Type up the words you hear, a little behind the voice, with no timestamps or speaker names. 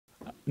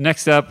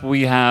Next up,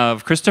 we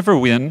have Christopher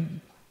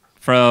Nguyen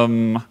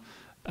from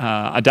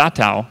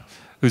Adatao,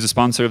 who's a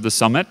sponsor of the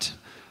summit.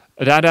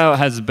 Adatao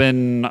has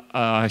been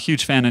a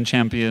huge fan and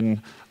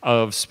champion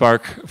of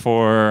Spark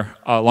for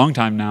a long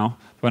time now.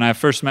 When I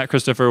first met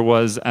Christopher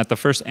was at the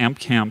first AMP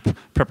Camp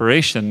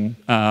preparation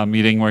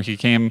meeting where he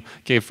came,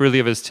 gave freely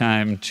of his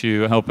time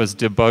to help us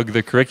debug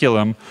the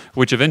curriculum,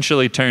 which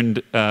eventually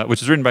turned,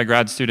 which is written by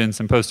grad students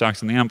and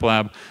postdocs in the AMP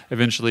lab,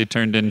 eventually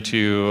turned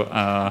into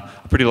a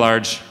pretty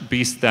large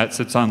beast that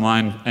sits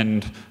online,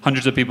 and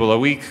hundreds of people a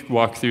week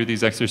walk through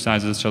these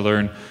exercises to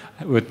learn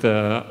with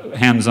the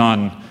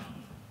hands-on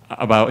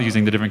about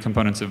using the different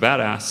components of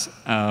Badass.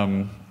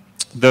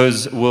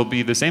 Those will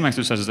be the same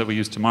exercises that we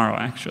use tomorrow,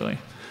 actually.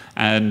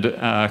 And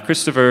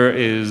Christopher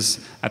is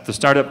at the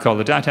startup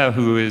called Adatao,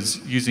 who is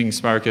using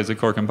Spark as a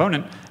core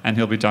component, and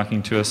he'll be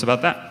talking to us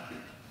about that.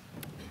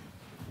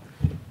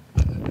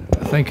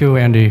 Thank you,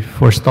 Andy,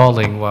 for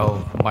stalling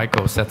while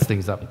Michael sets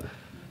things up.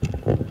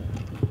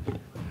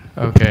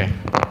 Okay.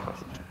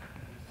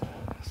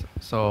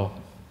 So,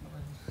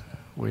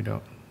 we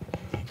don't.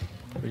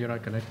 You're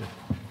not connected.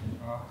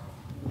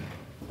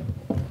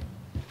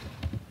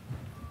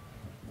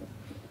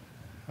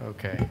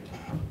 Okay.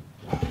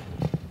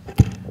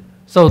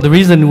 So the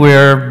reason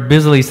we're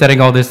busily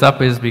setting all this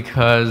up is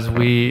because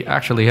we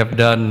actually have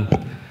done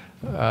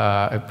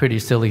a pretty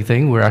silly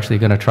thing. We're actually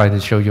going to try to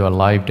show you a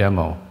live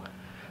demo.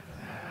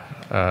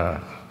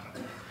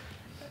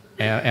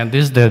 And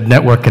this is the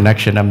network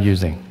connection I'm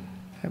using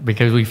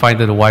because we find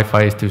that the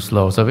Wi-Fi is too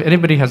slow. So if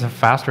anybody has a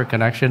faster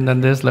connection than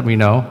this, let me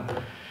know.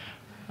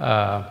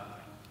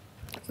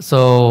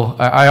 So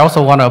I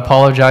also want to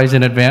apologize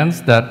in advance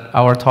that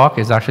our talk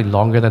is actually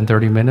longer than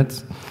 30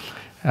 minutes.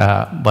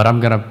 But I'm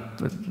going to,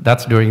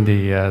 that's during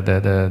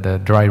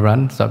the dry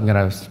run, so I'm going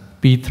to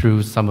speed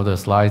through some of the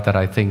slides that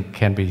I think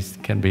can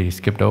be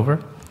skipped over.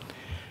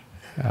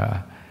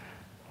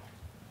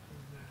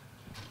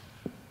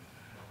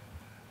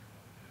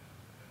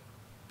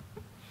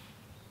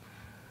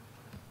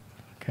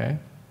 Okay.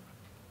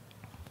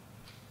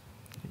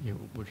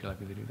 Would you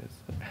like me to do this?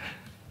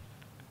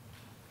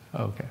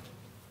 Okay.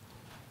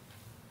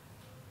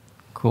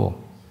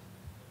 Cool.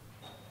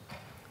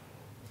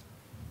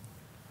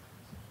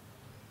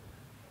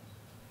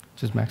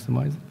 Just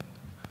maximize it.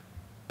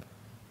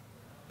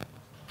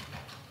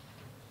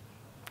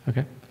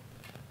 Okay.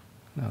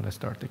 Now let's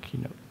start the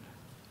keynote.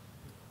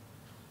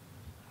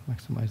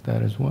 Maximize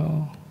that as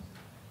well.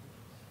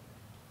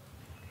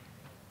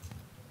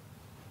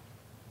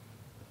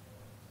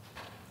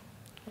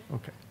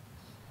 Okay.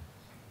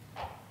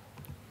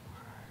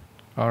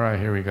 All right,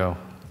 here we go.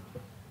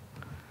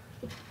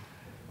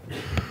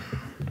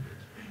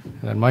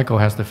 And then Michael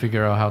has to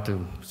figure out how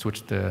to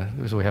switch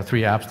so we have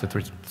 3 apps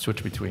to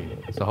switch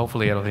between. So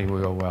hopefully everything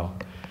will go well.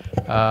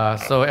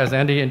 So as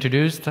Andy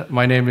introduced,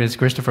 my name is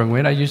Christopher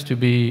Nguyen. I used to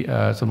be,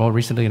 so more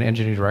recently, an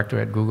engineering director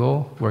at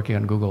Google, working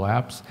on Google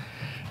Apps.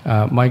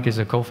 Mike is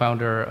a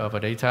co-founder of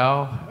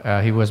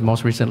Adatao. He was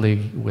most recently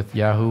with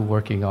Yahoo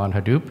working on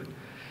Hadoop.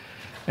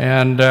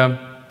 And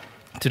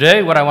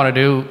today what I want to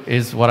do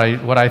is what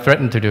I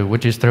threatened to do,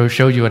 which is to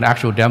show you an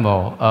actual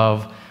demo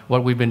of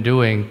what we've been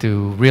doing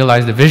to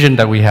realize the vision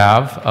that we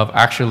have of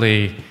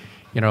actually,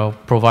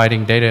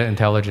 providing data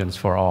intelligence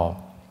for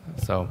all.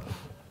 So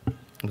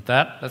with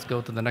that, let's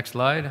go to the next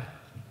slide.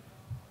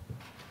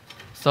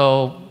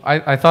 So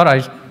I thought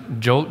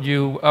I'd jolt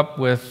you up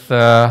with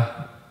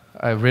a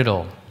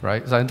riddle,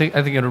 right? So I think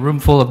in a room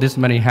full of this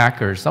many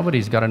hackers,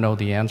 somebody's got to know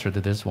the answer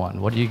to this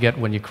one. What do you get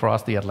when you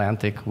cross the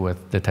Atlantic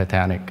with the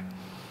Titanic?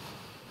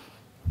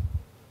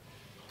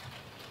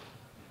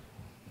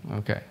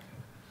 Okay.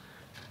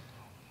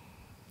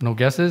 No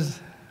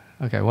guesses?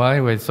 Okay, well,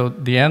 anyway, so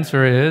the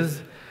answer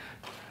is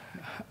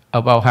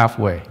about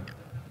halfway.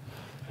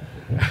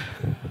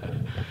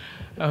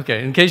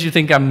 Okay, in case you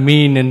think I'm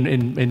mean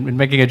in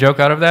making a joke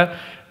out of that,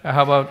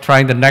 how about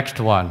trying the next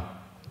one?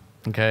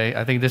 Okay,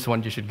 I think this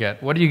one you should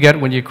get. What do you get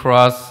when you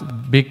cross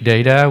big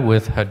data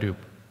with Hadoop?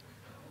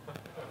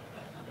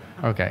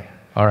 Okay,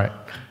 all right.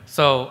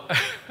 So,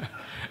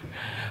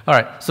 all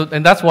right, so,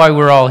 and that's why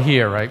we're all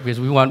here, right? Because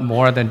we want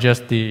more than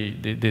just the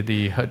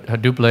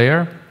Hadoop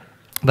layer.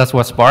 That's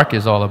what Spark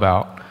is all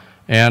about.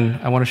 And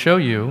I want to show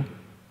you,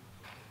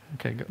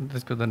 okay,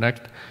 let's go to the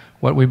next,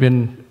 what we've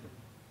been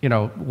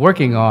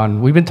working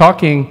on. We've been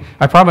talking,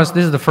 I promise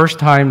this is the first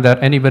time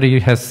that anybody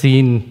has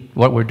seen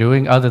what we're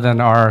doing other than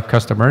our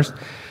customers.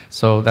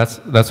 So that's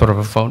sort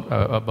of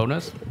a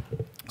bonus.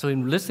 So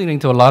in listening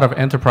to a lot of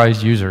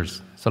enterprise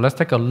users. So let's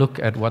take a look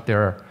at what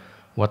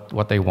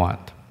they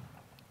want.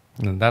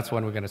 And that's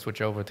when we're going to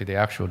switch over to the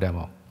actual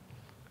demo.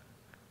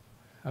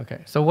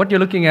 Okay, so what you're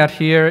looking at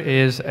here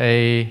is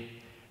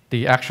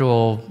the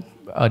actual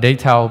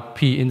Adatao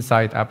P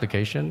Insight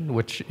application,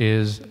 which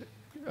is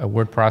a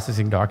word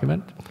processing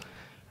document,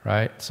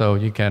 right? So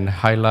you can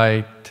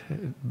highlight,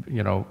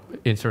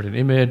 insert an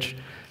image,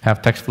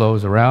 have text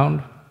flows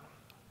around.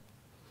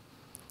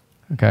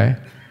 Okay,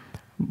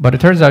 but it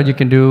turns out you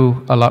can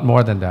do a lot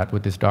more than that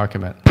with this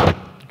document.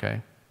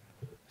 Okay,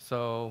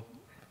 so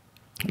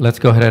let's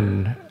go ahead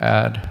and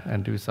add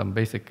and do some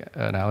basic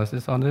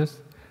analysis on this.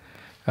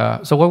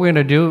 So what we're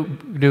going to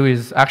do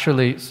is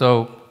actually,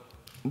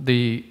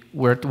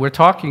 we're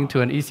talking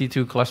to an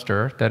EC2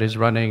 cluster that is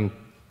running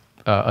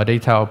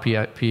Adatao P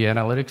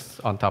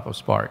analytics on top of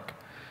Spark.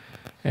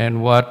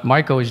 And what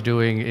Michael is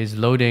doing is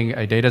loading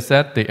a data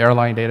set, the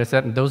airline data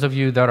set. And those of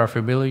you that are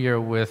familiar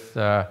with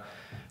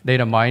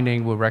data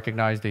mining will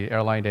recognize the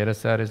airline data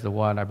set is the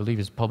one I believe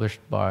is published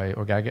by,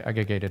 or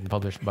aggregated and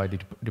published by the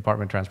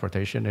Department of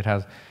Transportation. It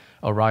has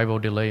arrival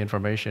delay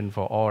information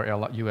for all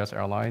US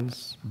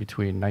airlines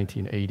between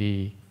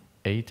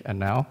 1988 and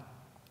now.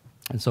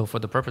 And so for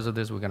the purpose of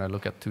this, we're going to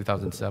look at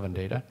 2007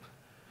 data,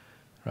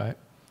 right?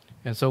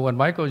 And so when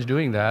Michael is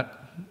doing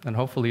that, and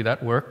hopefully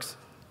that works,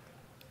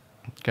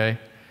 okay?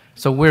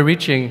 So we're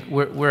reaching,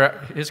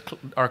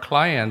 our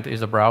client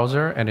is a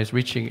browser and is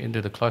reaching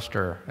into the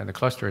cluster, and the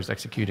cluster is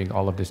executing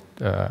all of this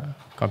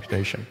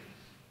computation.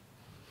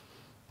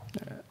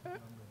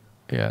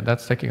 Yeah,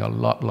 that's taking a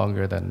lot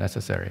longer than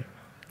necessary.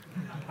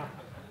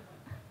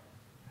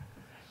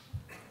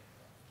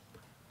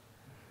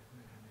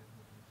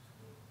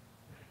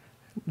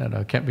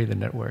 No, it can't be the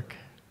network.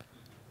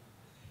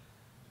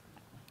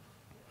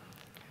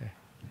 Okay.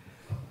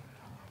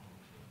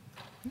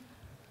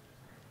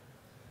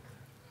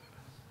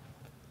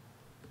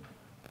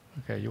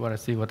 Okay, you want to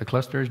see what the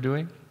cluster is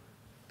doing?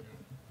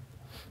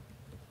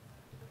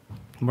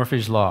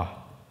 Murphy's Law.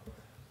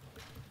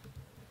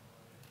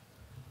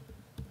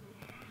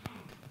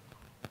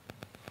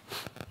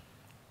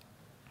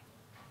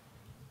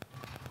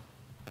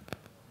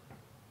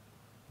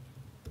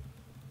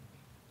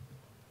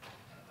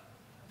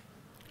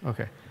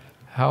 Okay,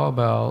 how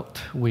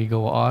about we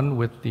go on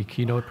with the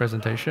keynote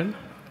presentation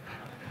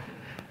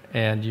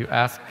and you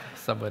ask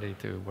somebody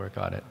to work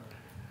on it.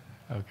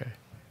 Okay.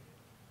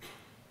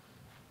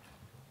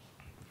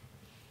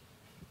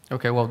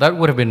 Okay, well, that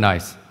would have been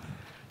nice.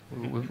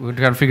 We're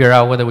trying to figure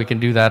out whether we can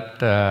do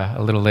that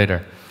a little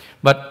later.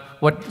 But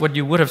what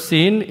you would have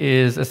seen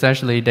is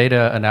essentially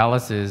data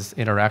analysis,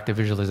 interactive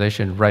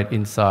visualization right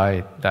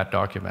inside that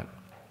document.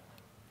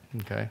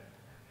 Okay.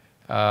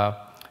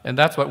 And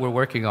that's what we're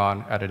working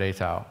on at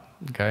Adatao,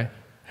 okay?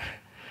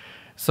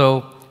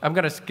 So I'm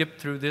going to skip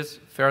through this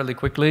fairly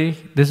quickly.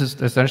 This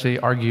is essentially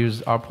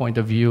argues our point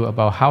of view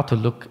about how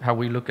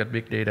we look at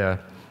big data.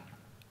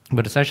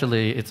 But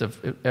essentially, it's an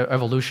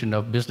evolution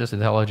of business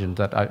intelligence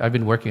that I've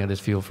been working in this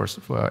field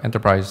for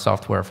enterprise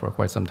software for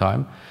quite some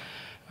time.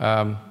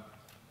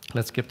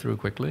 Let's skip through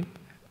quickly.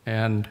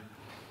 And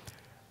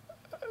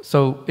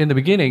so in the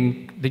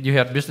beginning, you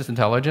had business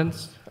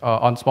intelligence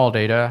on small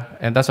data,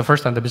 and that's the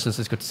first time the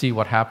businesses could see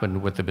what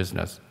happened with the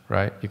business,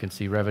 right? You can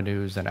see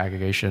revenues and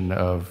aggregation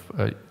of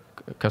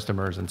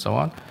customers and so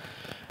on.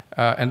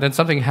 And then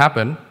something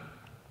happened,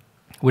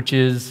 which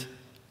is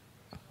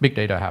big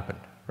data happened,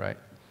 right?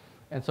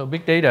 And so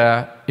big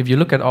data, if you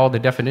look at all the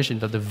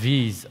definitions of the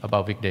V's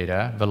about big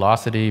data,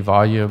 velocity,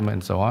 volume,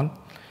 and so on,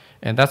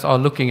 and that's all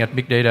looking at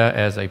big data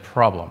as a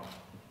problem,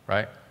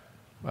 right?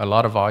 A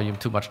lot of volume,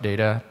 too much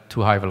data,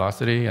 too high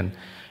velocity, and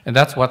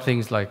that's what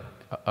things like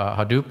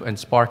Hadoop and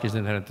Spark is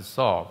intended to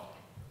solve,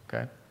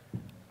 okay?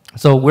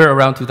 So we're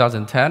around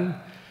 2010.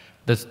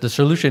 The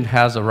solution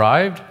has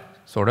arrived,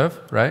 sort of,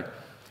 right?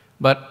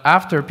 But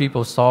after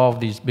people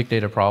solve these big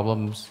data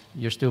problems,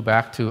 you're still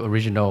back to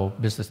original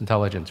business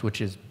intelligence,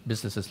 which is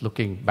businesses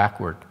looking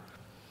backward,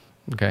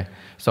 okay?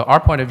 So our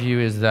point of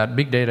view is that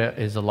big data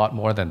is a lot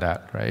more than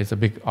that, right? It's a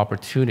big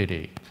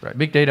opportunity, right?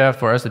 Big data,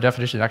 for us, the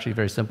definition is actually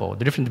very simple.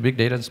 The difference between big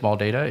data and small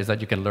data is that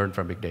you can learn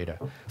from big data,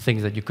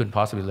 things that you couldn't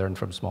possibly learn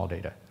from small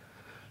data,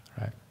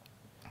 right?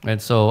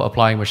 And so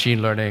applying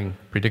machine learning,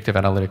 predictive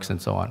analytics,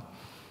 and so on.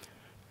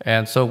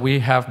 And so we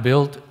have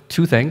built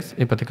two things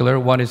in particular.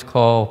 One is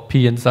called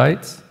P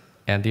Insights,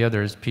 and the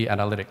other is P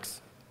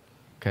Analytics.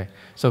 Okay,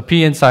 so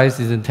P Insights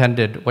is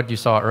intended, what you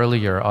saw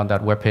earlier on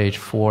that webpage,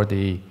 for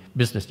the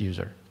business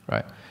user,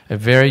 right? A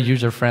very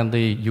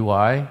user-friendly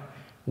UI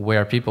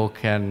where people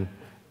can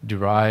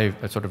derive,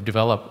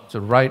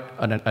 write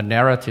a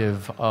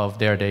narrative of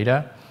their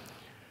data.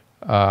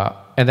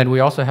 And then we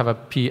also have a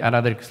P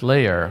Analytics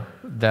layer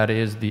that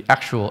is the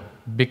actual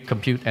big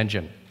compute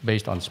engine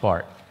based on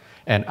Spark.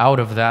 And out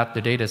of that,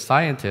 the data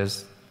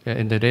scientists,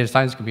 in the data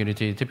science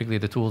community, typically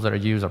the tools that are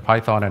used are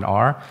Python and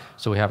R,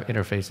 so we have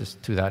interfaces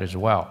to that as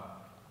well.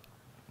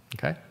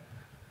 Okay?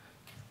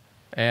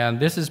 And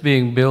this is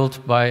being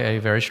built by a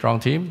very strong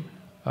team.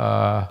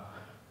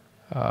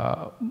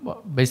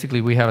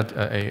 Basically, we have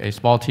a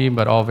small team,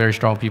 but all very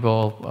strong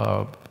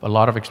people, a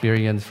lot of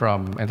experience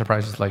from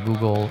enterprises like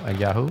Google and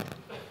Yahoo,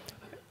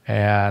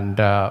 and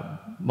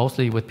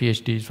mostly with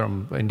PhDs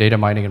in data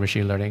mining and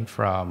machine learning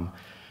from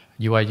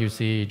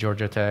UIUC,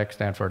 Georgia Tech,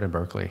 Stanford, and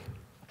Berkeley.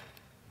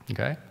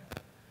 Okay?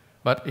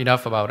 But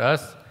enough about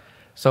us.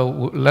 So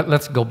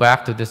let's go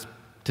back to this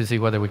to see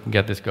whether we can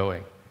get this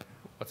going.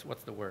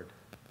 What's the word?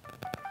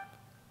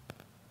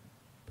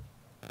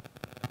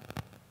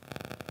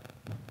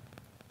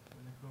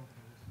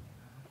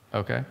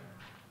 Okay.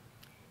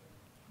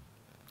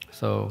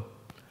 So,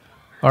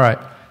 all right.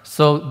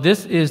 So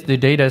this is the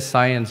data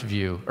science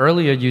view.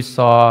 Earlier you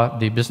saw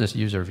the business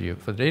user view.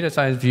 For the data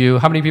science view,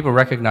 how many people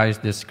recognize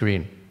this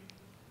screen?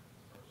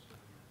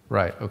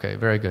 Right, okay,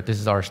 very good. This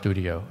is our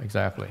studio,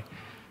 exactly.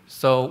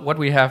 So what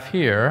we have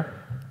here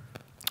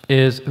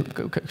is,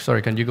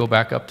 sorry, can you go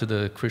back up to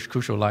the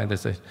crucial line?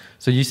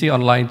 So you see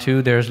on line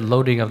 2, there's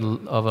loading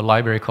of a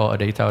library called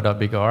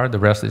Adatao.bigr. The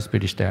rest is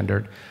pretty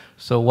standard.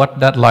 So what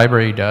that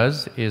library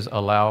does is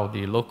allow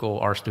the local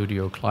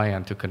RStudio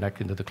client to connect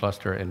into the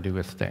cluster and do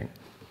its thing.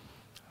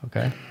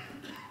 Okay?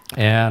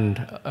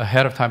 And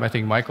ahead of time, I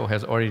think Michael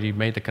has already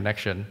made the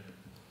connection,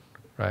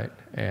 right,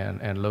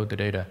 and load the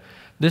data.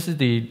 This is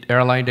the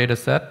airline data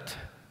set.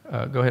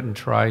 Go ahead and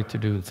try to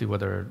do and see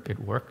whether it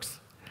works.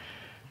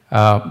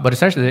 But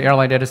essentially, the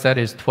airline data set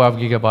is 12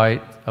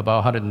 gigabytes,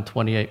 about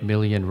 128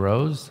 million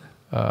rows,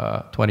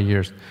 20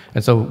 years.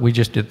 And so we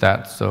just did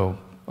that. So,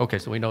 okay,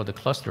 so we know the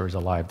cluster is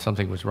alive.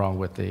 Something was wrong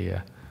with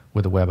the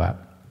web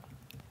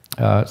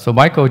app. So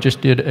Michael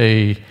just did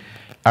a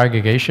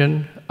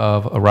aggregation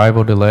of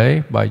arrival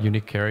delay by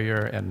unique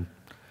carrier, and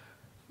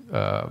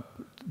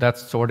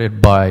that's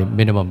sorted by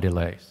minimum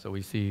delay. So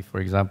we see, for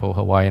example,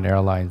 Hawaiian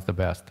Airlines the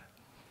best.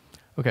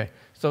 Okay,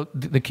 so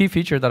the key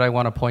feature that I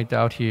want to point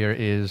out here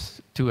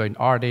is to an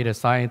R data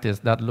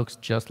scientist that looks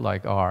just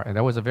like R, and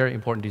that was a very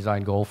important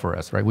design goal for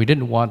us, right? We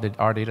didn't want the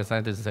R data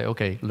scientist to say,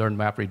 okay, learn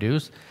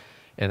MapReduce,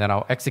 and then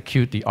I'll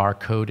execute the R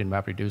code in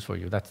MapReduce for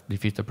you. That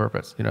defeats the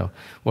purpose. You know,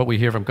 what we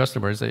hear from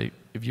customers is,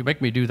 if you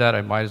make me do that,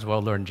 I might as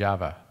well learn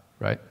Java,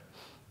 right?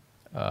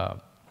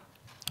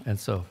 And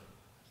so,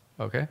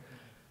 okay.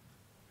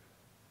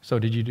 So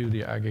did you do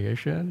the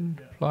aggregation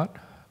plot?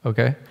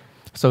 Okay.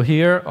 So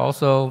here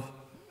also,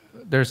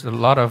 there's a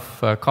lot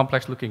of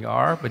complex looking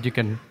R, but you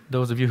can,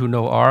 those of you who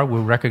know R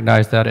will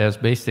recognize that as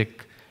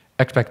basic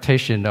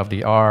expectation of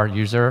the R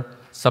user,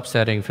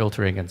 subsetting,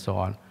 filtering, and so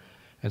on.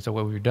 And so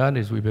what we've done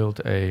is we built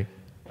a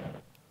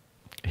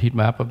heat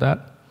map of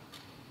that.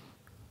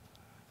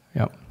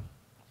 Yep.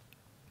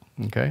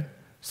 Okay.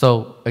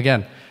 So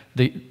again,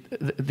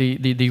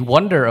 the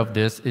wonder of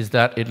this is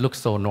that it looks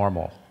so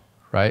normal,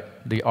 right?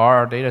 The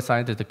R data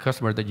scientist, the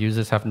customer that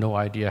uses, have no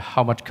idea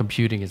how much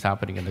computing is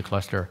happening in the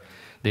cluster.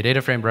 The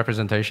data frame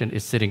representation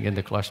is sitting in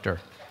the cluster.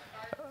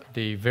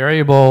 The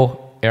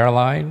variable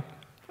airline,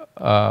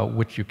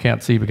 which you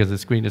can't see because the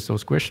screen is so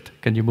squished.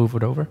 Can you move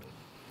it over?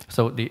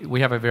 So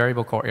we have a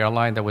variable called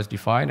airline that was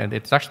defined, and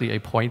it's actually a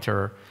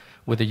pointer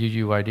with a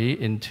UUID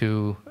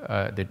into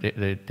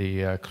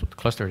the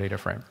cluster data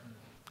frame.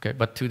 Okay,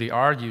 but to the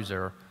R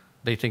user,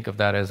 they think of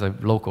that as a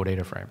local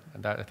data frame,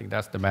 and I think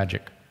that's the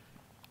magic.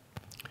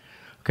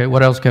 Okay,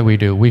 what else can we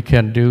do? We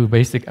can do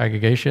basic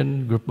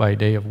aggregation, group by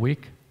day of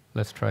week.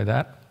 Let's try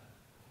that.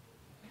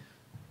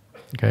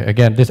 Okay,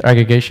 again, this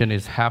aggregation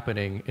is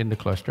happening in the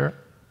cluster.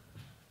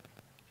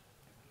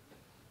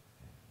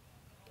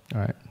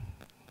 All right.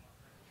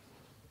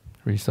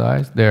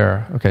 Resize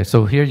there. Okay,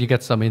 so here you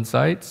get some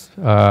insights.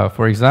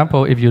 For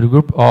example, if you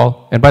group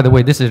all, and by the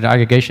way, this is an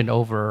aggregation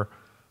over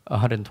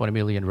 120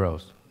 million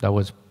rows. That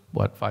was,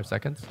 what, 5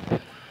 seconds?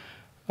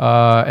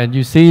 And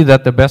you see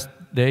that the best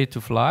day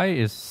to fly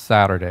is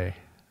Saturday,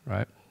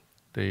 right?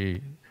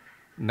 The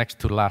next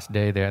to last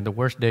day there, and the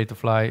worst day to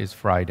fly is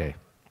Friday,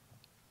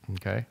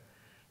 okay?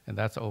 And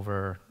that's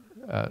over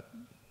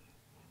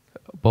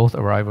both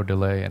arrival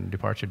delay and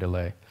departure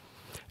delay.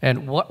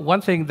 And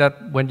one thing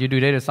that when you do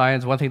data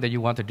science, one thing that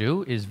you want to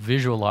do is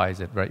visualize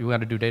it, right? You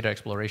want to do data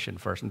exploration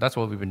first, and that's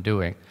what we've been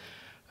doing.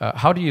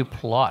 How do you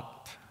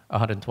plot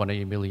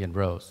 120 million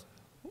rows?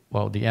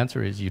 Well, the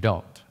answer is you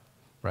don't,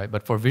 right?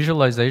 But for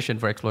visualization,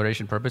 for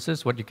exploration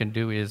purposes, what you can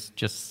do is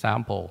just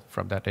sample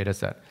from that data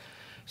set.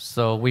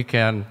 So we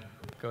can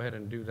go ahead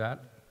and do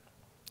that.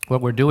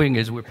 What we're doing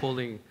is we're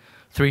pulling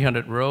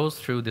 300 rows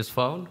through this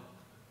phone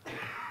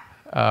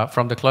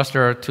from the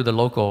cluster to the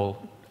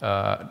local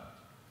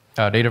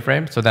data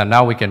frame, so that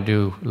now we can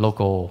do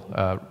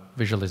local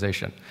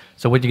visualization.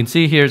 So what you can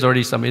see here is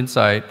already some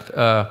insight.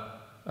 I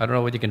don't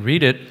know whether you can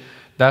read it.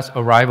 That's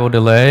arrival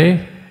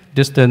delay,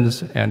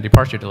 distance, and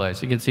departure delay.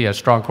 So you can see a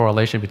strong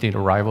correlation between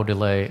arrival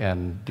delay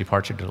and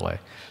departure delay.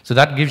 So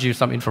that gives you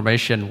some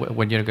information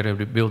when you're going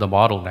to build a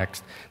model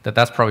next,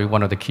 that's probably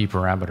one of the key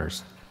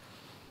parameters,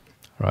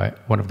 right?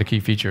 One of the key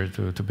features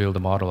to build a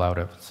model out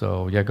of.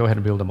 So yeah, go ahead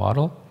and build a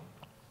model,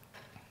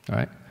 all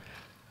right?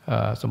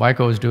 So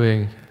Michael is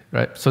doing,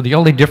 right? So the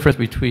only difference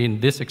between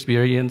this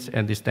experience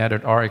and the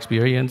standard R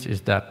experience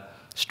is that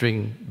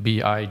string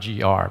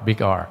BIGR,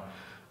 big R,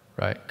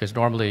 right? Because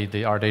normally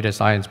the R data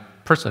science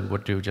person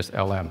would do just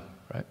LM,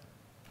 right?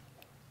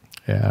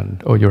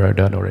 And, oh, you're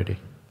done already.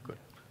 Good.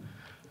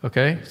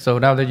 Okay, so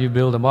now that you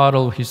build a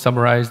model, he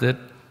summarized it.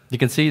 You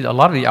can see a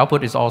lot of the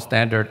output is all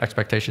standard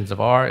expectations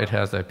of R. It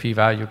has a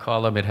p-value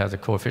column. It has a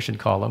coefficient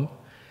column.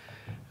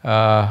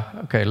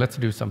 Okay, let's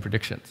do some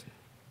predictions.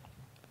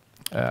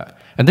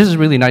 And this is a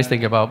really nice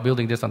thing about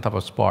building this on top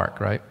of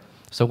Spark, right?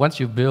 So once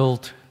you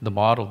build the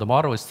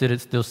model is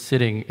still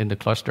sitting in the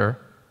cluster.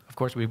 Of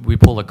course, we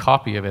pull a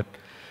copy of it.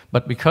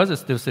 But because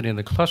it's still sitting in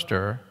the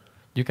cluster,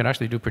 you can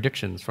actually do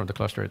predictions from the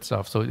cluster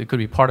itself. So it could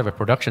be part of a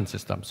production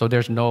system. So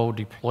there's no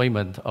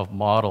deployment of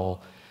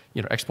model,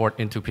 export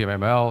into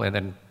PMML and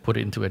then put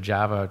it into a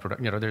Java.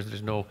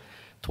 There's no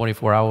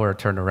 24-hour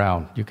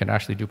turnaround. You can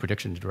actually do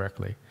predictions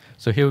directly.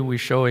 So here we're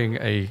showing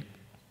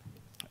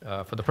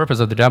for the purpose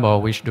of the demo,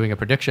 we're doing a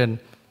prediction,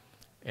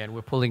 and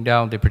we're pulling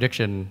down the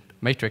prediction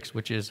matrix,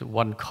 which is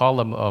one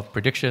column of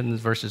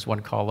predictions versus one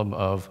column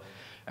of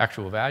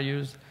actual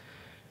values.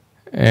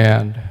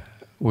 And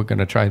we're going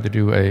to try to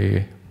do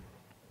a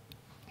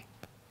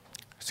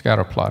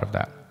scatter plot of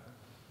that.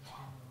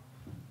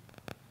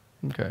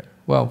 Okay,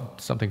 well,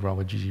 something wrong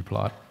with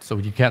ggplot, so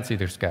you can't see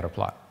the scatter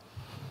plot.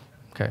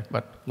 Okay,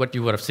 but what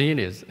you would have seen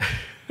is,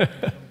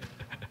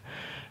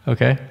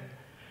 okay?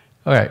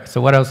 All right,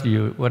 so what else do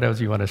you want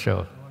to show? I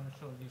want to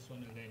show this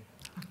one again.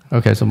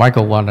 Okay, so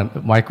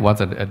Mike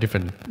wants a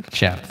different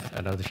chance,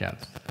 another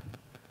chance.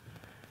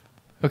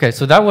 Okay,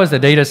 so that was the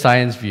data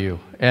science view,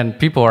 and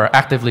people are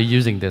actively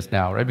using this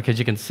now, right? Because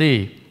you can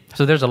see,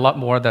 so there's a lot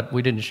more that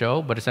we didn't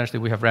show, but essentially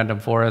we have random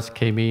forest,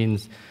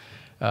 k-means,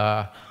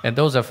 and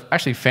those are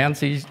actually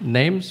fancy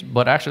names,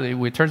 but actually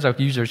it turns out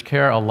users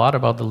care a lot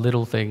about the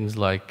little things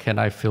like, can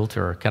I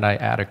filter? Can I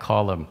add a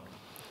column?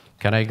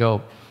 Can I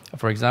go,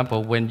 for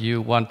example, when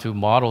you want to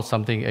model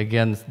something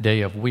against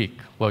day of week,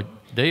 well,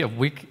 day of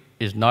week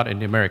is not a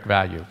numeric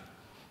value,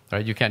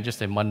 right? You can't just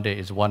say Monday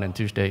is 1 and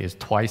Tuesday is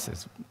twice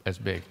as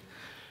big.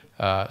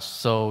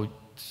 So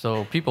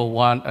people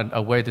want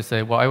a way to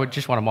say, well, I would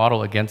just want to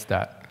model against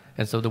that.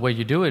 And so the way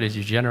you do it is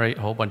you generate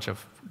a whole bunch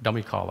of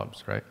dummy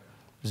columns, right?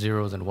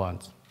 Zeros and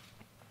ones.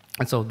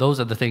 And so those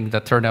are the things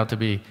that turn out to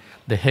be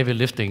the heavy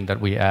lifting that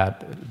we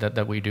add,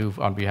 that we do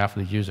on behalf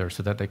of the user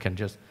so that they can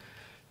just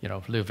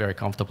live very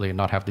comfortably and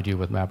not have to deal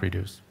with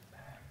MapReduce.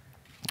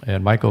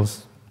 And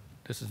Michael's,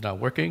 this is not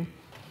working.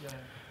 Yeah.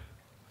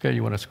 Okay,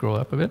 you want to scroll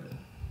up a bit?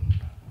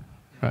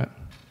 Right.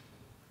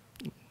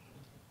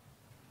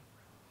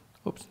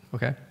 Oops,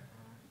 okay.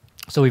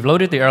 So we've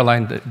loaded the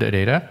airline the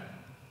data.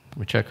 Let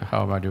me check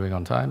how am I doing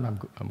on time.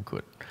 I'm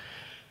good.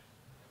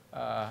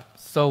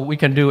 So we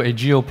can do a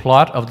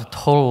geoplot of the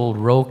total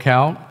row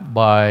count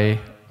by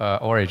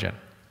origin.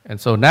 And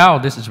so now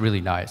this is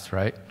really nice,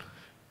 right?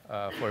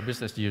 For a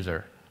business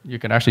user. You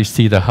can actually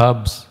see the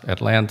hubs,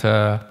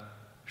 Atlanta,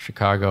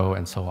 Chicago,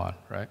 and so on,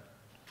 right?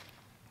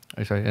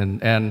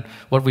 And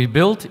what we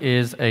built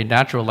is a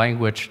natural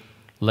language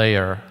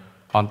layer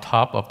on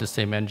top of the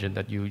same engine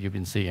that you've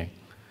been seeing.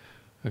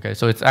 Okay,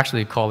 so it's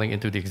actually calling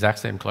into the exact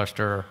same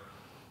cluster,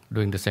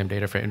 doing the same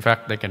data frame. In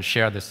fact, they can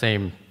share the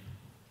same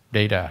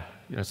data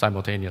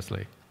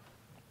simultaneously.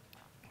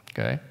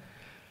 Okay,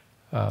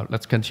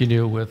 let's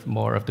continue with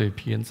more of the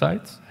P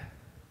insights.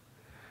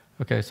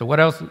 Okay, so what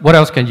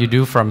else can you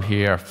do from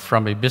here,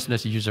 from a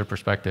business user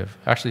perspective?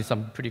 Actually,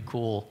 some pretty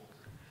cool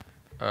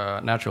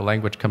natural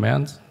language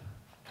commands.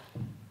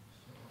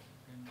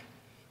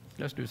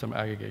 Let's do some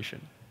aggregation.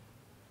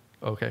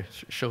 Okay,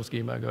 show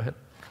schema, go ahead.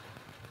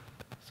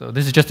 So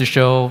this is just to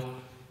show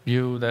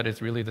you that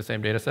it's really the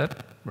same data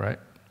set, right?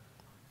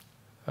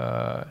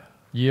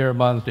 Year,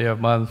 month, day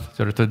of month.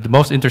 So the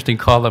most interesting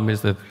column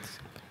is the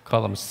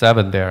column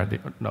 7 there.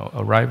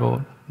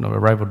 Arrival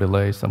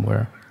delay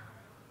somewhere,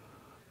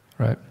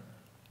 right?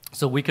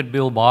 So we could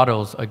build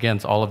models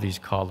against all of these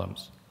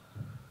columns.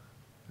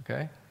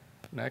 Okay,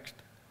 next.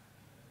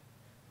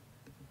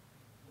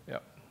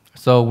 Yep.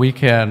 So we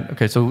can,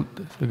 okay, so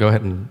go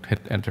ahead and hit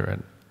enter.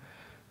 And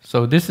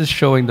so this is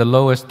showing the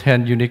lowest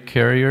 10 unique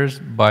carriers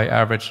by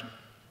average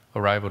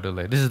arrival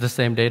delay. This is the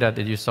same data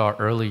that you saw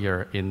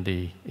earlier in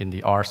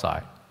the R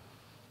side,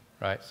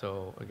 right?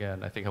 So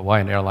again, I think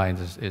Hawaiian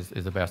Airlines is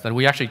the best. And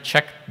we actually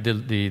checked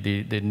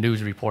the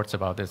news reports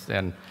about this,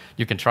 and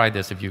you can try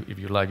this if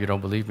you like. You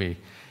don't believe me.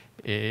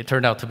 It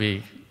turned out to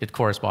be, it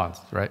corresponds,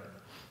 right?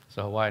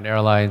 So Hawaiian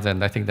Airlines,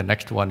 and I think the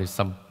next one is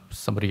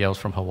somebody else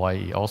from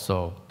Hawaii,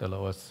 also the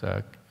lowest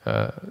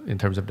in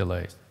terms of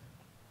delays.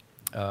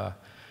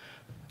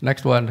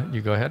 Next one,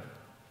 you go ahead.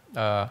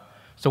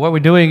 So what we're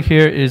doing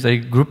here is a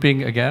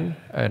grouping again,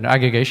 an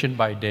aggregation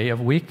by day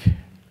of week,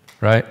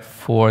 right?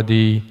 For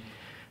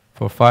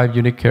 5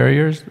 unique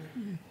carriers.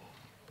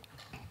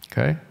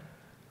 Okay.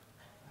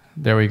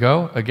 There we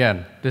go.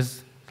 Again,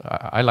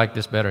 I like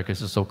this better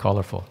because it's so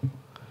colorful.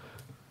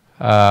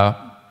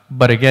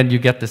 But again, you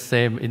get the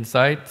same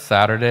insight.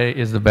 Saturday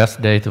is the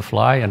best day to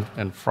fly,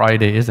 and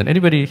Friday isn't.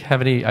 Anybody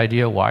have any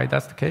idea why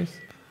that's the case?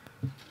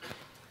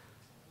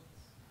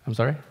 I'm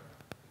sorry?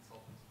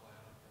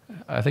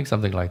 I think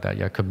something like that,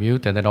 yeah,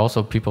 commute, and then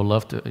also people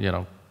love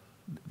to,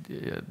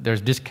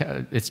 there's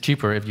discount, it's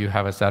cheaper if you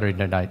have a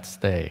Saturday night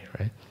stay,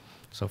 right?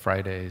 So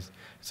Fridays.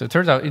 So it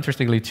turns out,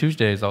 interestingly,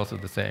 Tuesday is also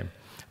the same.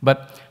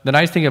 But the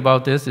nice thing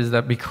about this is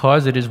that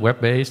because it is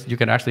web-based, you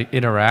can actually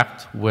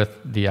interact with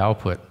the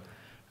output.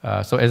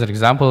 So as an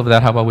example of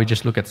that, how about we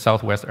just look at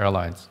Southwest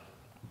Airlines,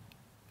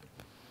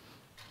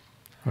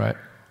 right?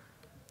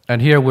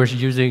 And here we're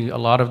using a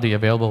lot of the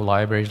available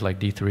libraries like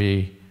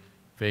D3,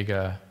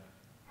 Vega,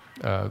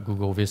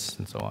 Google Vis,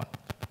 and so on.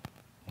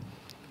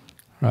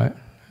 Right?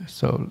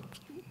 So,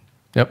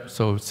 yep,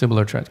 so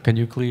similar trend. Can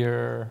you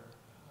clear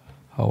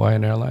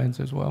Hawaiian Airlines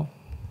as well.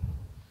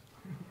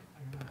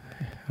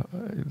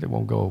 They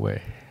won't go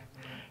away.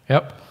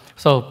 Yep.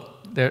 So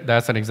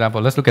that's an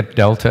example. Let's look at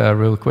Delta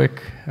real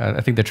quick.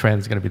 I think the trend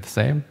is going to be the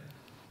same.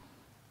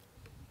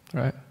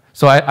 Right.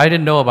 So I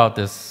didn't know about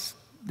this.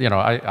 You know,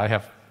 I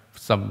have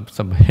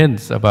some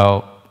hints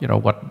about, you know,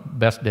 what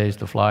best days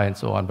to fly and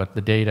so on, but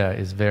the data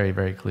is very,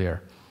 very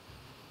clear.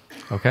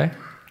 Okay.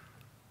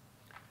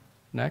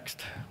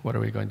 Next, what are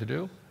we going to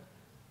do?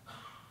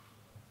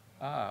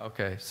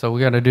 Okay. So we're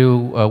going to do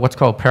what's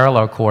called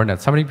parallel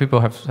coordinates. How many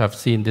people have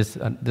seen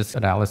this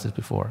analysis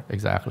before?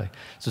 Exactly.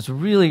 So it's a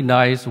really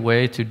nice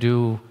way to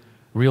do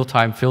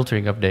real-time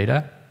filtering of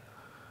data.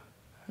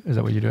 Is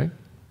that what you're doing?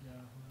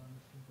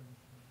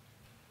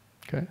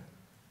 Okay.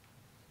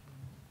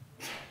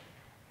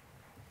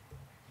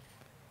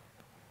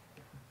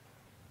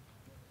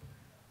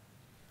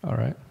 All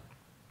right.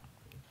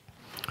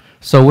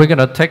 So we're going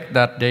to take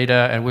that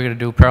data and we're going to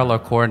do parallel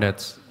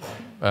coordinates.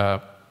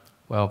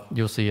 Well,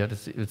 you'll see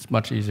it. It's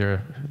much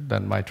easier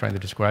than my trying to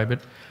describe it.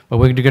 But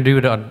we're going to do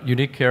it on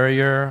unique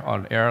carrier,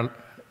 on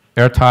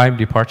airtime,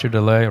 departure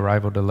delay,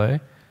 arrival delay.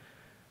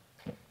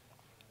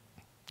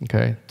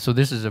 Okay. So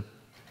this is a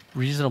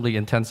reasonably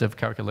intensive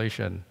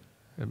calculation.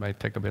 It might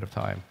take a bit of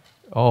time.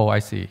 Oh, I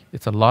see.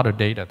 It's a lot of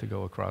data to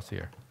go across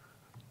here.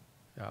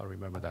 Yeah, I'll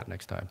remember that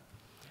next time.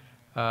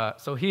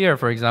 So here,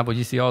 for example,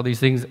 you see all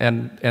these things,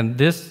 and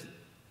this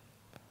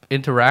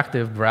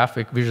interactive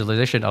graphic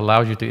visualization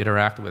allows you to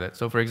interact with it.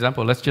 So for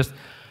example, let's just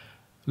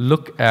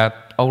look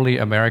at only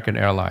American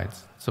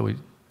Airlines. So we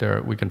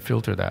can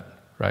filter that,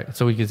 right?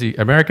 So we can see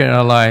American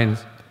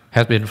Airlines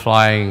has been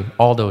flying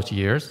all those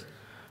years.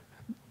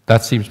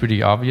 That seems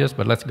pretty obvious,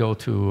 but let's go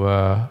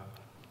to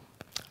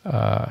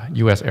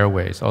US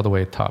Airways, all the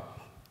way top.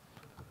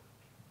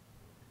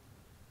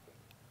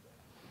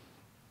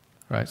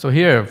 Right, so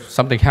here,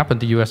 something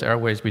happened to US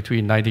Airways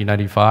between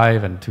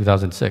 1995 and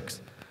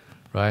 2006.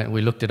 Right, and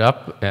we looked it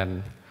up,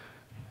 and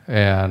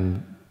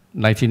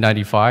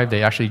 1995,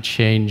 they actually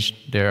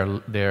changed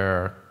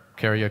their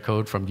carrier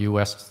code from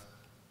US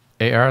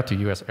Air to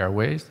US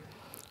Airways.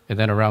 And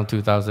then around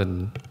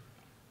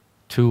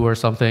 2002 or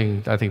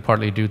something, I think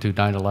partly due to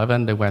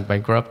 9/11, they went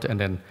bankrupt, and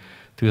then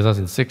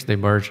 2006, they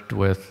merged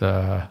with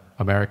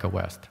America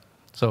West.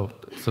 So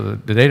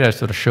the data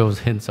sort of shows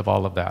hints of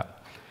all of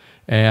that.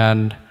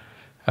 And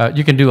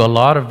you can do a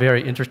lot of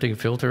very interesting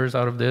filters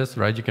out of this,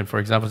 right? You can, for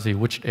example, see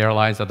which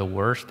airlines are the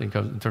worst in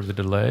terms of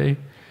delay.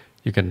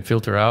 You can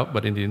filter out,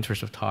 but in the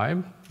interest of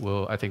time,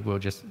 I think we'll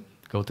just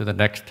go to the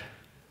next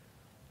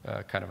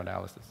kind of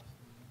analysis.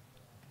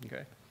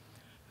 Okay.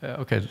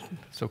 Okay,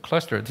 so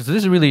cluster. This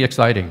is really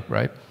exciting,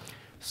 right?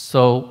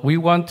 So we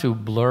want to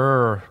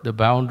blur the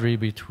boundary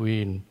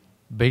between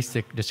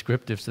basic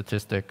descriptive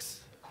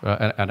statistics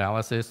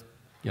analysis,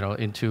 you know,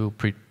 into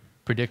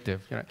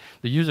predictive. You know,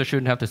 the user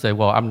shouldn't have to say,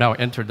 well, I'm now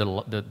entered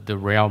the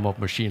realm of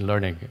machine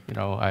learning. You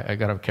know, I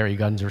got to carry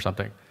guns or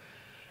something,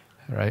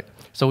 right?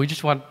 So we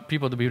just want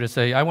people to be able to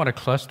say, I want to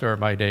cluster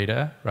my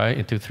data, right,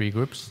 into 3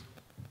 groups.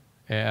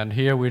 And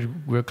here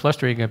we're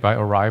clustering it by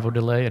arrival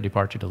delay and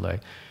departure delay.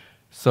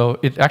 So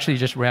it actually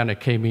just ran a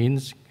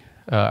k-means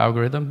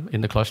algorithm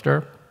in the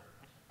cluster.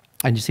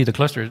 And you see the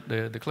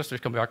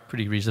clusters come back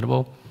pretty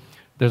reasonable.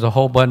 There's a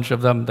whole bunch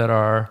of them that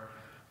are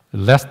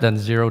less than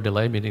 0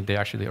 delay, meaning they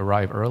actually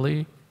arrive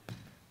early.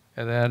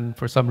 And then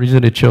for some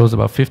reason it shows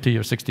about 50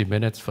 or 60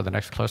 minutes for the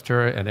next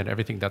cluster, and then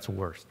everything that's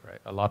worst, right?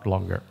 A lot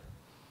longer.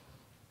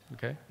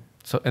 Okay?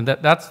 So, and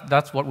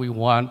that's what we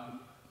want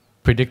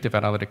predictive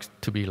analytics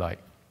to be like.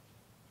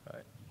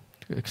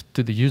 Right?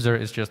 To the user,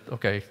 it's just,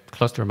 okay,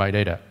 cluster my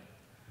data.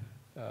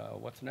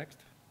 What's next?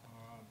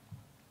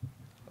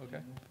 Okay.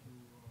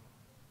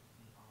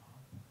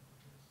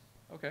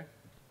 Okay.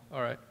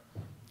 All right.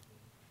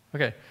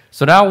 Okay,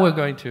 so now we're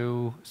going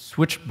to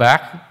switch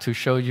back to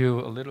show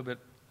you a little bit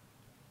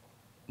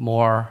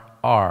more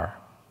R.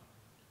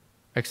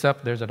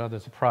 Except there's another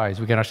surprise.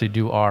 We can actually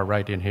do R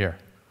right in here.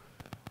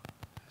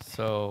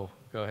 So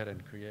go ahead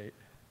and create.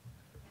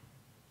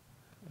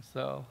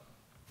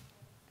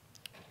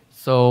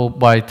 So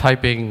by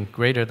typing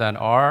greater than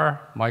R,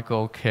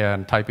 Michael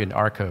can type in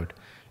R code.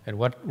 And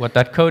what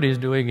that code is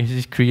doing is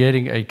he's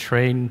creating a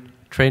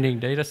training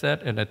data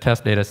set and a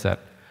test data set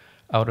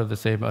out of the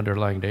same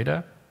underlying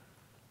data.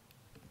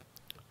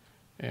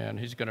 And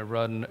he's going to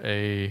run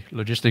a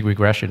logistic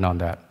regression on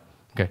that.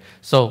 Okay,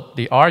 so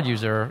the R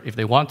user, if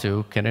they want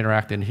to, can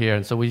interact in here.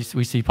 And so we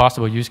see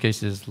possible use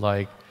cases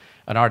like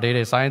an R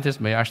data scientist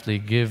may actually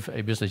give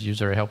a business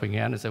user a helping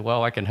hand and say,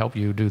 well, I can help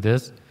you do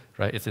this,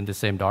 right? It's in the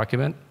same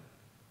document.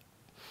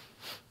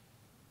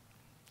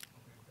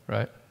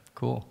 Right,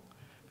 cool.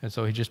 And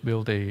so he just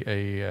built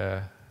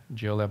a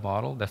GLM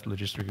model, that's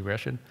logistic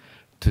regression.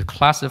 To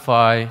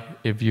classify,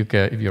 if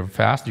you're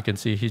fast, you can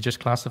see he just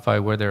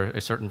classified whether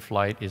a certain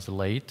flight is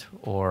late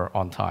or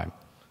on time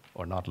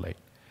or not late.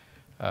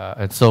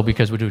 And so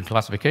because we're doing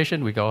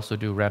classification, we can also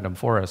do random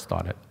forest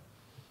on it.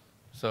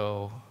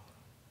 So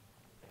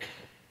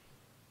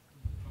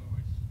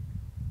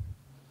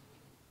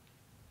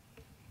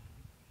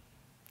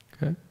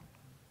okay.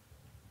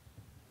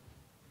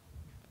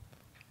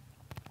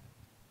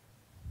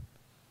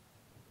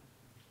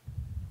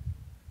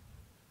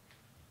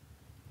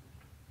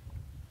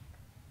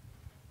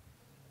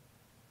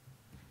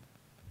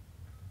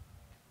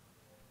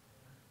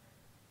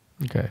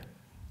 Okay.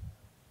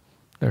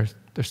 There's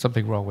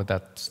something wrong with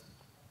that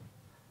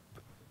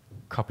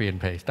copy and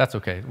paste. That's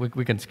okay.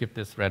 We can skip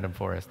this random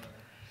forest.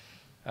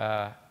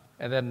 And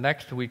then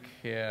next we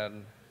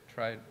can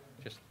try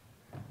just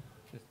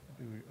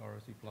do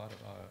ROC plot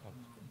of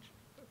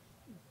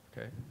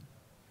okay.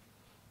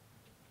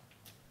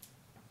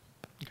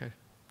 Okay.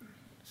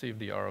 See if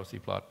the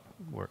ROC plot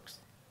works.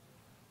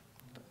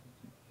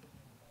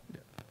 Yeah.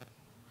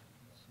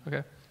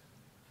 Okay.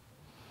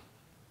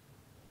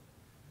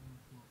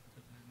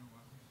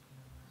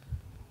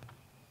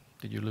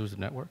 Did you lose the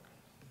network?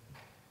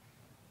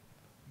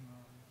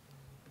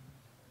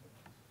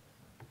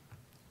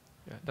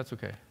 Yeah, that's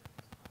okay.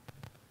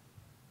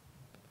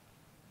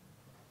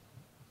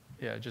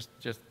 Yeah, just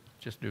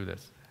do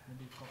this.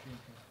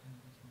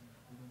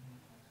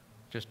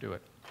 Just do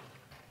it.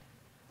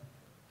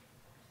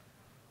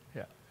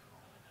 Yeah.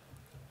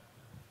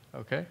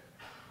 Okay.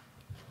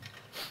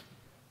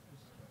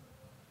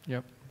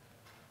 Yep.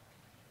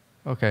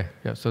 Okay.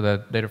 Yeah. So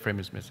the data frame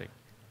is missing.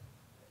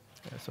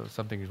 Yeah, so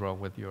something is wrong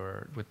with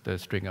the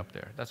string up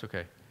there. That's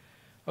okay.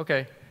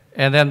 Okay.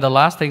 And then the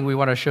last thing we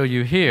want to show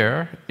you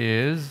here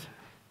is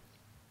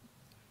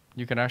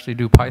you can actually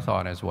do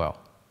Python as well,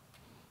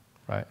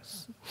 right?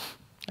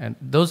 And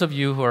those of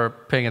you who are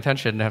paying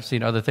attention and have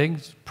seen other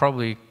things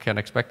probably can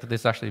expect that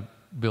this is actually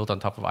built on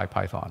top of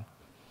IPython,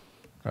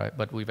 right?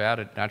 But we've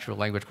added natural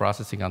language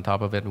processing on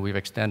top of it, and we've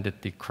extended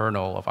the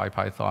kernel of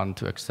IPython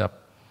to accept,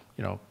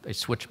 a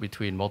switch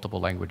between multiple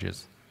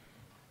languages.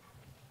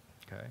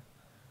 Okay.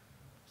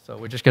 So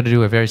we're just going to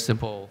do a very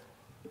simple.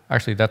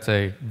 Actually, that's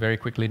a very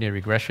quick linear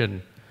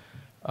regression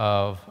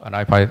of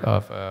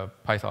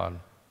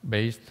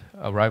Python-based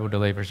arrival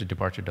delay versus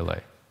departure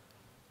delay.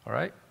 All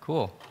right,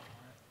 cool.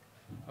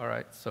 All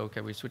right, so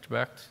can we switch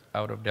back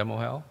out of demo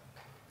hell?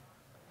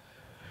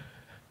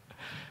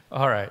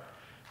 All right,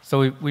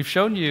 so we've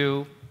shown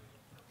you,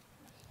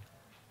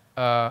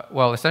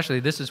 well,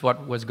 essentially this is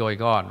what was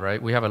going on, right?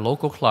 We have a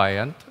local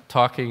client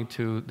talking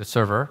to the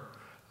server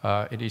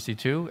in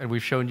EC2, and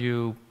we've shown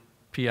you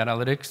P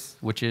Analytics,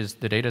 which is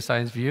the data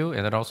science view,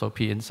 and then also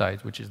P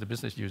Insights, which is the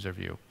business user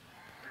view.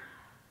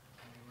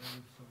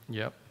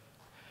 Yep.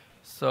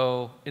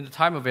 So in the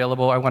time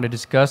available, I want to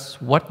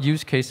discuss what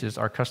use cases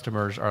our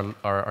customers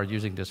are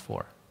using this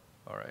for.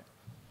 All right.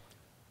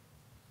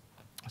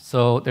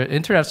 So the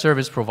internet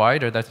service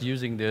provider that's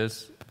using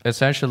this,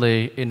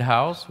 essentially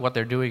in-house, what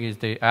they're doing is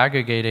they're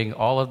aggregating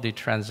all of the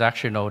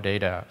transactional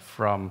data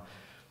from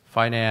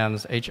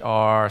finance,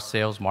 HR,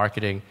 sales,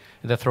 marketing,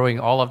 and they're throwing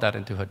all of that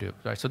into Hadoop.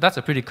 Right? So that's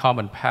a pretty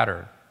common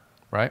pattern,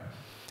 right?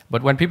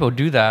 But when people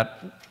do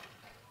that,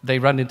 they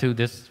run into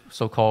this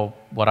so-called,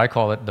 what I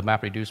call it, the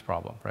MapReduce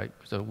problem, right?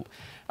 So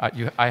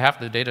I have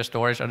the data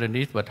storage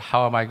underneath, but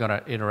how am I going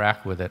to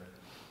interact with it,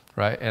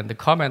 right? And the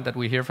comment that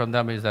we hear from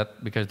them is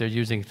that because they're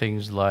using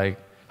things like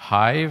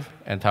Hive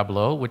and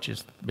Tableau, which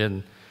has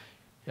been,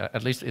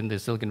 at least in the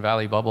Silicon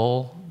Valley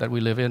bubble that we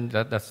live in,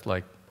 that's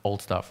like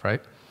old stuff,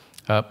 right?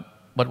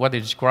 But what they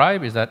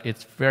describe is that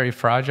it's very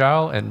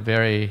fragile and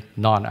very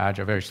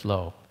non-agile, very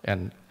slow.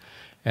 And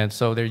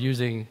so they're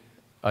using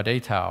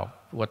Adatao,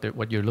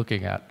 what you're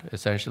looking at,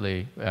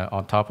 essentially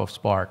on top of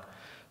Spark,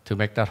 to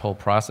make that whole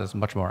process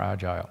much more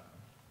agile.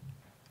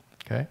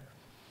 Okay?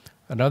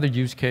 Another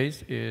use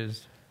case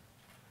is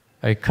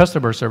a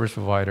customer service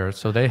provider.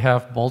 So they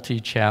have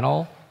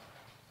multi-channel,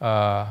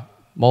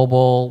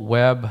 mobile,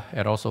 web,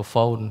 and also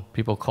phone.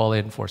 People call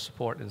in for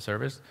support and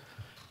service.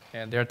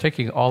 And they're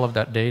taking all of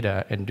that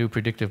data and do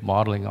predictive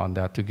modeling on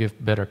that to give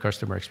better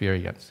customer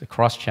experience,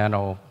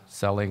 cross-channel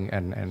selling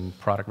and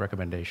product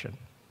recommendation.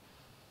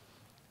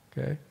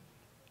 Okay.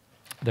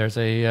 There's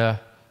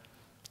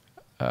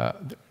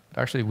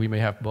actually we may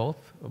have both,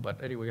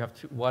 but anyway, we have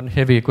one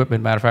heavy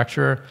equipment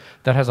manufacturer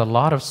that has a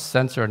lot of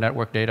sensor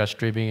network data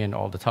streaming in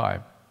all the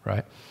time,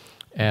 right?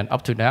 And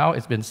up to now,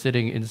 it's been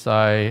sitting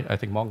inside, I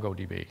think,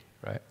 MongoDB,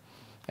 right?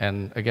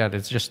 And again,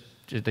 it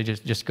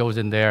just goes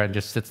in there and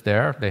just sits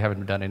there. They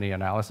haven't done any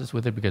analysis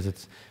with it because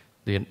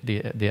the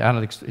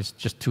analytics is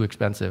just too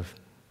expensive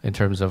in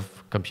terms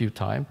of compute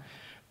time.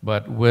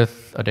 But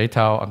with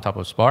Adatao on top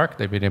of Spark,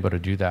 they've been able to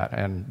do that.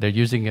 And they're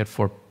using it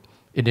for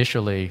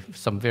initially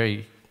some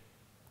very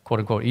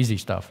quote-unquote easy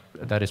stuff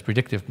that is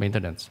predictive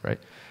maintenance, right?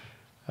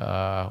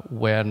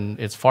 When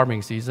it's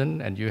farming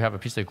season and you have a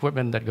piece of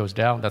equipment that goes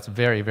down, that's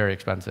very, very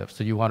expensive.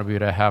 So you want to be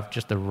able to have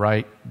just the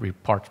right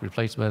parts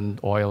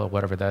replacement, oil, or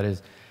whatever that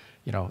is,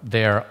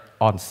 there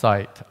on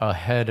site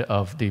ahead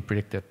of the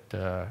predicted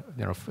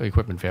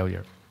equipment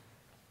failure.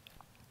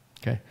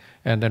 Okay,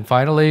 and then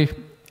finally,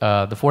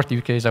 the fourth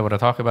use case I want to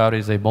talk about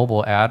is a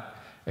mobile ad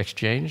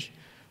exchange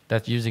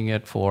that's using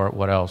it for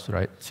what else,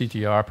 right?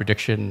 CTR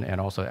prediction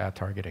and also ad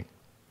targeting.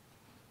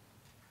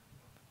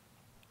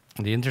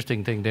 And the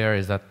interesting thing there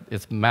is that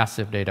it's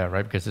massive data,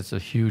 right? Because it's a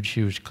huge,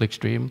 huge click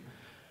stream,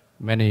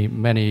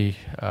 many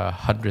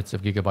hundreds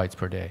of gigabytes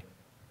per day.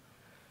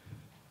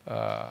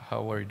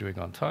 How are we doing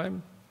on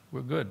time?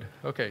 We're good.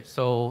 Okay,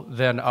 so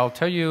then I'll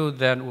tell you,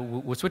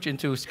 then we'll switch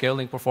into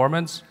scaling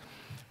performance.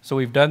 So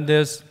we've done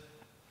this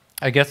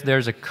I guess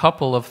there's a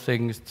couple of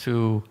things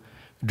to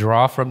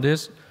draw from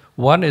this.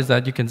 One is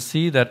that you can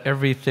see that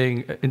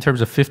everything, in terms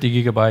of 50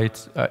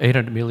 gigabytes,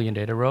 800 million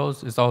data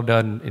rows, is all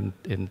done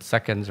in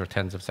seconds or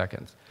tens of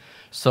seconds.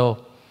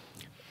 So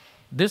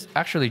this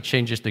actually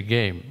changes the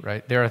game,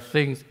 right? There are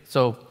things,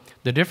 so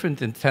the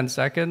difference in 10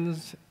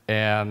 seconds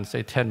and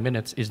say 10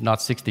 minutes is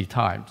not 60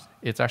 times.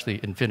 It's actually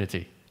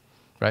infinity,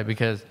 right?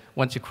 Because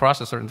once you cross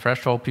a certain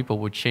threshold, people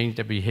will change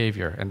their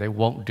behavior and they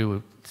won't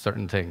do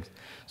certain things.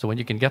 So when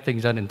you can get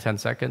things done in 10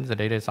 seconds, the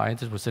data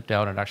scientists will sit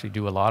down and actually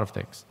do a lot of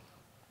things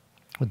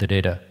with the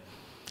data.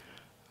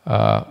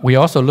 We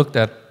also looked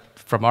at,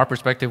 from our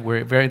perspective,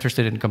 we're very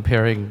interested in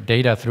comparing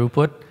data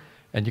throughput,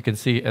 and you can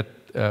see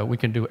we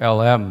can do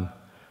LM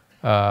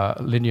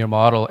linear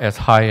model as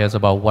high as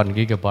about 1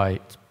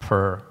 gigabyte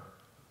per,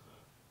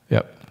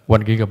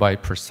 1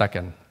 gigabyte per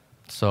second.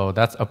 So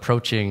that's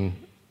approaching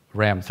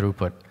RAM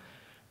throughput.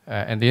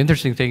 And the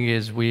interesting thing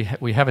is we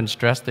haven't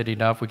stressed it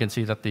enough. We can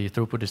see that the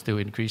throughput is still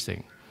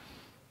increasing.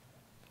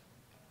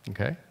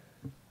 Okay?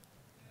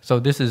 So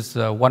this is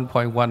a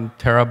 1.1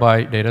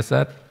 terabyte data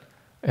set,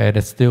 and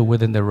it's still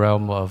within the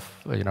realm of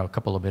a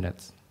couple of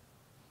minutes.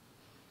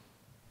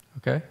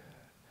 Okay?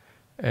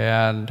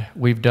 And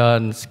we've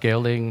done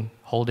scaling,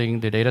 holding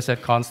the data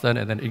set constant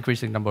and then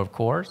increasing number of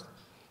cores,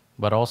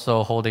 but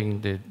also holding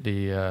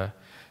the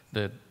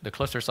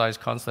cluster size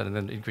constant and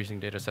then increasing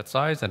data set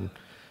size. And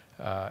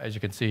as you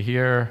can see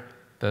here,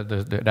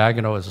 the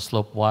diagonal is a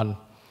slope 1,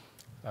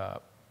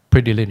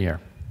 pretty linear.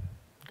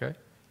 Okay?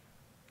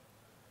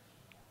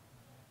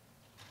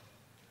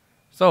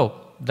 So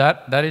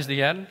that is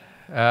the end.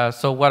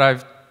 So what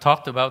I've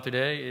talked about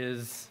today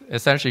is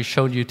essentially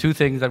shown you two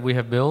things that we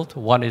have built.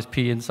 One is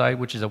P Insight,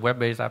 which is a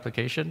web-based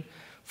application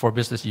for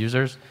business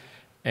users,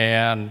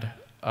 and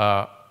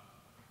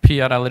P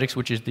Analytics,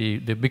 which is the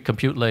big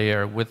compute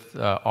layer with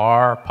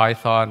R,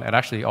 Python, and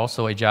actually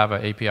also a Java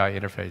API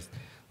interface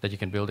that you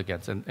can build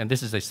against. And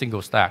this is a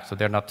single stack, so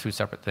they're not two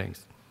separate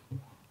things.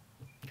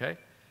 Okay?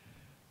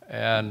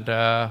 And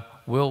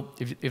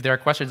if there are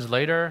questions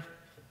later,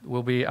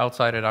 we'll be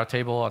outside at our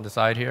table on the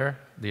side here,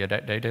 the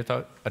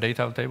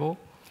Adatao table.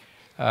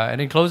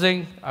 And in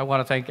closing, I want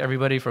to thank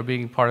everybody for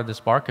being part of the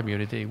Spark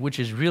community, which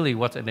is really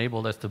what's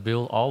enabled us to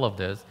build all of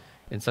this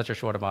in such a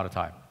short amount of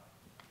time.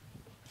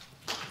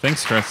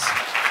 Thanks, Chris.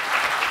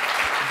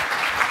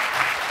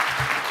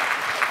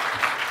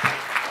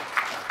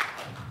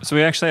 So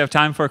we actually have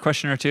time for a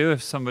question or two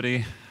if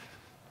somebody...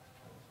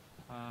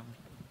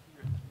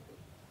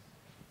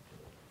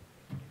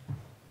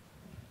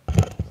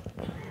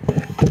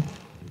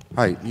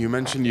 Hi, you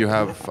mentioned you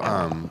have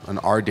an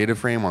R data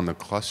frame on the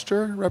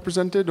cluster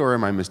represented, or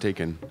am I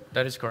mistaken?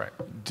 That is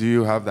correct. Do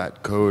you have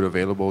that code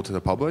available to the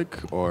public,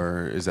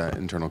 or is that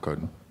internal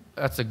code?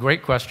 That's a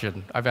great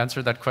question. I've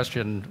answered that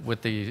question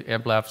with the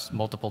AmpLabs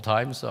multiple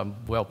times, so I'm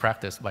well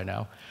practiced by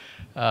now.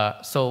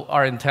 So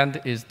our intent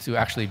is to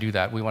actually do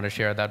that. We want to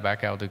share that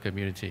back out to the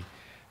community.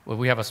 Well,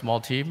 we have a small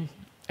team,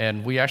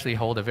 and we actually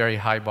hold a very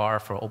high bar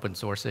for open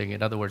sourcing.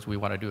 In other words, we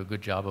want to do a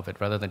good job of it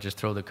rather than just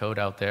throw the code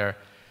out there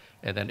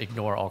and then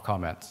ignore all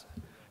comments.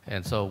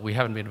 And so we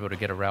haven't been able to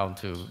get around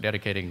to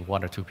dedicating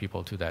 1 or 2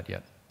 people to that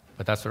yet,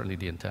 but that's certainly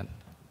the intent.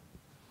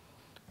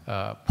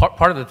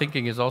 Part of the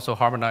thinking is also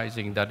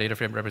harmonizing that data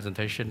frame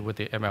representation with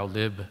the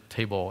MLlib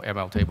table,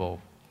 ML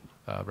table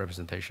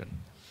representation.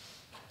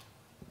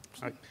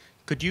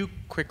 Could you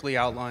quickly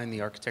outline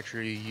the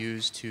architecture you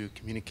use to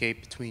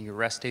communicate between your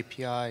REST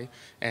API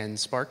and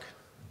Spark?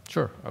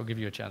 Sure, I'll give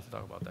you a chance to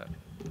talk about that.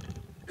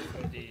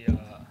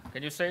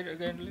 Can you say it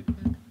again?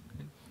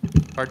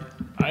 Pardon?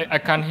 I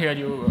can't hear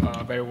you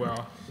very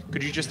well.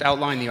 Could you just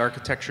outline the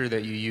architecture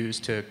that you use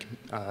to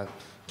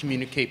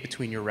communicate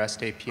between your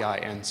REST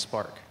API and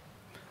Spark?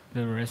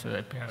 The REST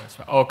API.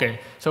 Okay.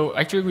 So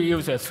actually, we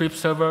use a Thrift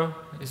server.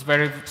 It's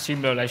very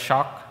similar like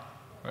Shark,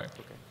 right?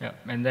 Okay. Yeah.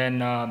 And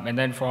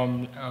then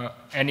from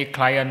any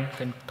client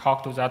can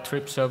talk to that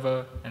Thrift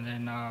server and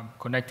then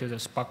connect to the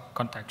Spark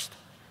context.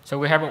 So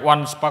we have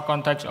one Spark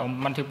context or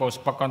multiple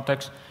Spark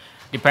contexts,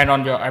 depend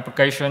on your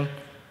application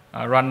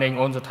running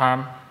all the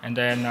time. And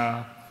then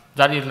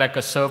that is like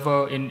a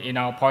server in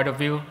our point of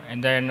view.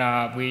 And then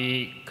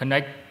we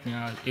connect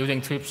using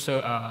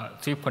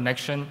Thrift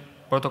connection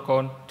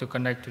protocol to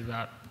connect to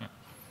that. Yeah.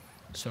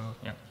 So,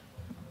 yeah.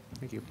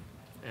 Thank you.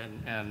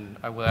 And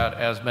I will add,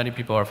 as many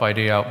people are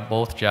finding out,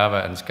 both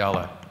Java and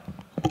Scala,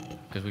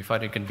 because we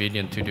find it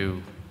convenient to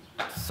do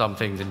some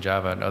things in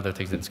Java and other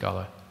things in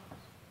Scala.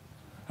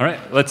 All right,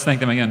 let's thank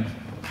them again.